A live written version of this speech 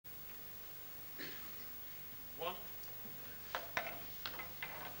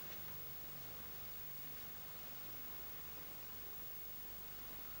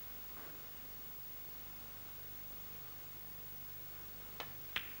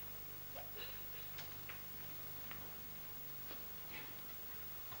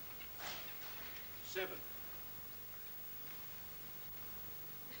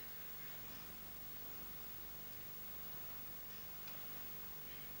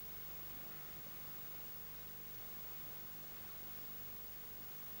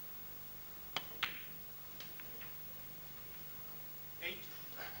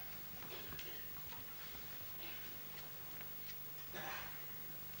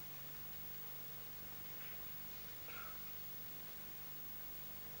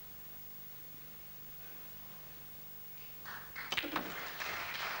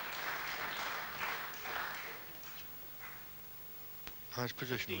Nice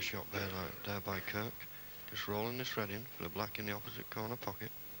positional shot there by Kirk. Just rolling this red in for the black in the opposite corner pocket.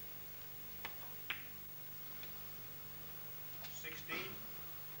 16.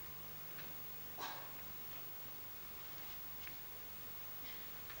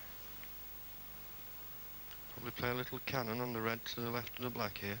 Probably play a little cannon on the red to the left of the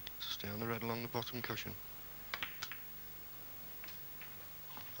black here, to stay on the red along the bottom cushion.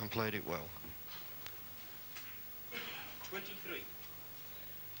 And played it well. 23.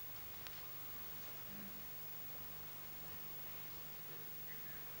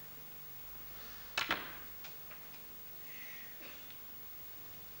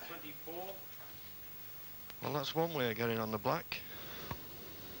 Well, that's one way of getting on the black.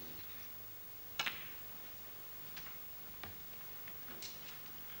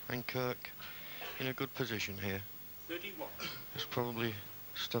 And Kirk in a good position here. 31. Just probably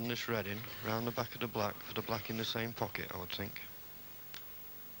stun this red in round the back of the black for the black in the same pocket, I would think.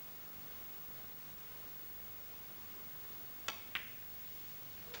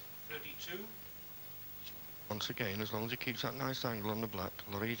 Once again, as long as he keeps that nice angle on the black,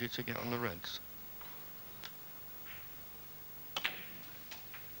 a lot easier to get on the reds.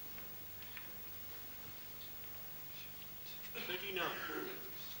 39.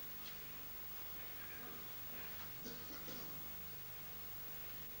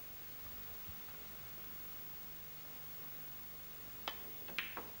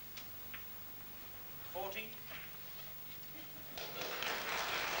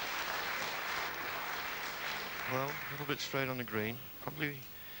 Well, a little bit straight on the green. Probably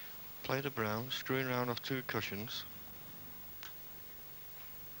play the brown, screwing around off two cushions.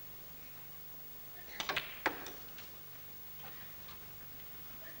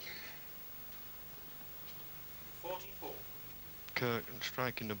 Kirk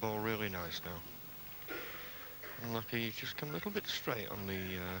striking the ball really nice now. Unlucky, he's just come a little bit straight on the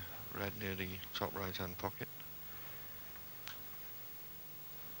red near the top right hand pocket.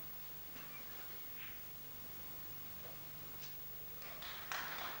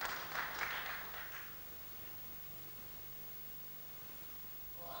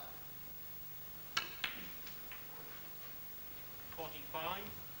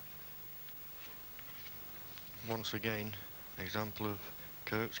 Once again, example of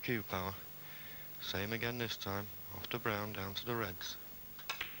Kirk's cue power. Same again this time, off the brown down to the reds.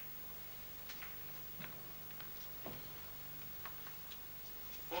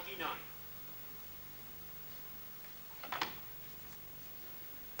 49.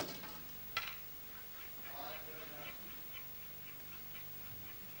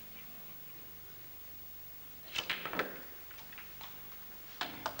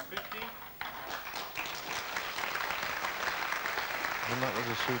 And that was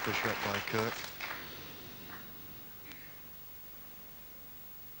a super shot by Kirk.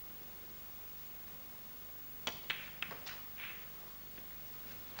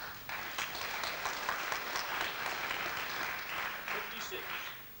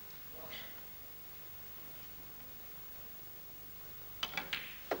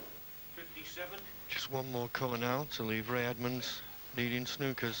 Just one more colour now to leave Ray Edmonds leading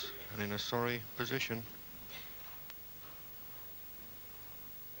snookers and in a sorry position.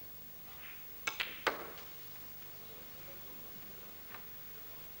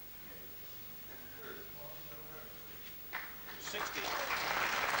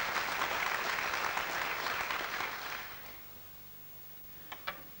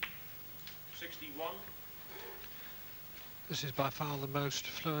 This is by far the most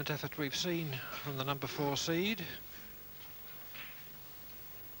fluent effort we've seen from the number 4 seed.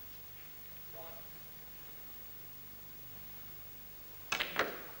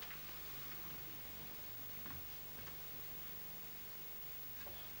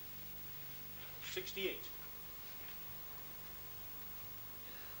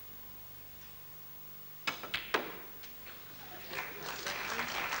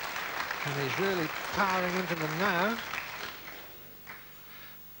 And he's really powering into them now.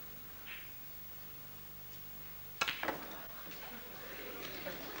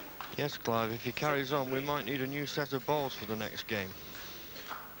 Yes, Clive, if he carries on, we might need a new set of balls for the next game.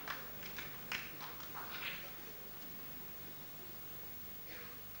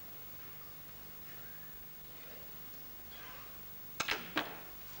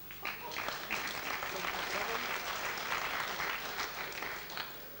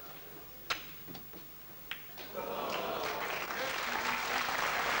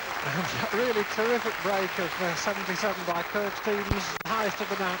 A really terrific break of 77 by Kirk Stevens, highest of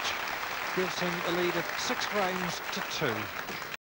the match, gives him a lead of 6 frames to 2.